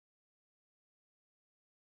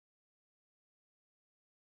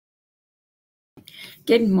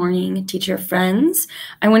Good morning, teacher friends.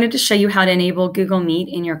 I wanted to show you how to enable Google Meet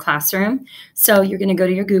in your classroom. So you're going to go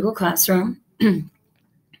to your Google Classroom.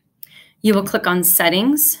 You will click on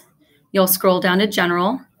Settings. You'll scroll down to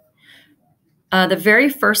General. The very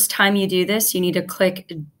first time you do this, you need to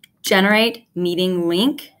click Generate Meeting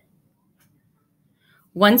Link.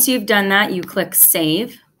 Once you've done that, you click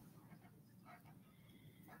Save.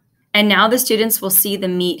 And now the students will see the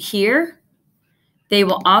Meet here. They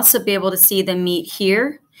will also be able to see the Meet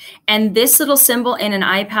here. And this little symbol in an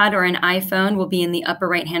iPad or an iPhone will be in the upper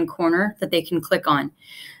right-hand corner that they can click on.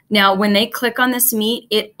 Now, when they click on this Meet,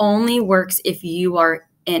 it only works if you are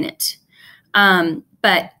in it.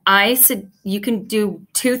 But I said you can do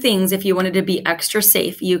two things if you wanted to be extra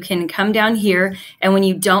safe. You can come down here, and when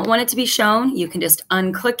you don't want it to be shown, you can just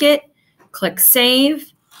unclick it, click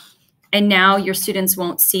Save, and now your students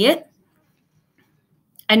won't see it.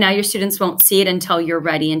 And now your students won't see it until you're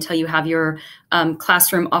ready, until you have your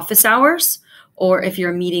classroom office hours, or if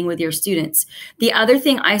you're meeting with your students. The other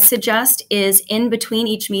thing I suggest is in between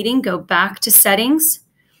each meeting, go back to Settings,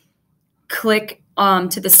 click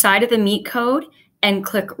to the side of the Meet code, and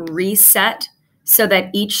click Reset, so that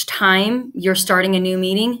each time you're starting a new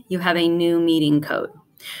meeting, you have a new meeting code.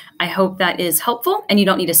 I hope that is helpful, and you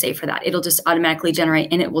don't need to save for that. It'll just automatically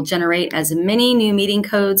generate, and it will generate as many new meeting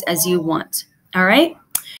codes as you want. All right?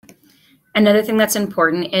 Another thing that's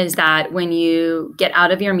important is that when you get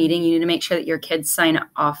out of your meeting, you need to make sure that your kids sign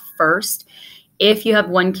off first. If you have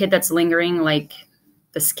one kid that's lingering, like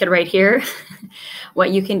this kid right here,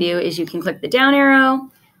 what you can do is you can click the down arrow,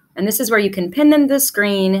 and this is where you can pin them to the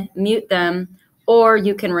screen, mute them, or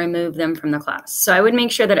you can remove them from the class. So I would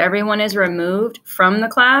make sure that everyone is removed from the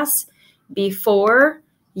class before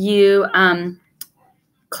you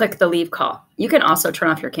click the leave call. You can also turn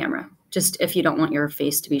off your camera, just if you don't want your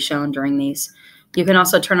face to be shown during these. You can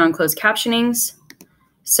also turn on closed captionings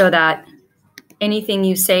so that anything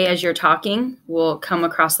you say as you're talking will come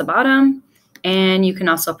across the bottom, and you can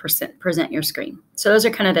also present your screen. So those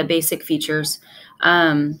are kind of the basic features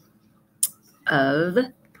of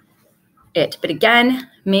it. But again,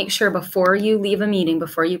 make sure before you leave a meeting,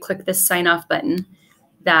 before you click this sign off button,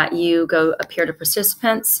 that you go up here to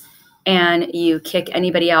participants and you kick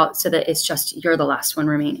anybody out so that it's just you're the last one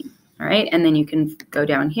remaining. All right, and then you can go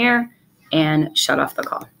down here and shut off the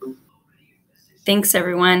call. Thanks,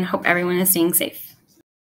 everyone. Hope everyone is staying safe.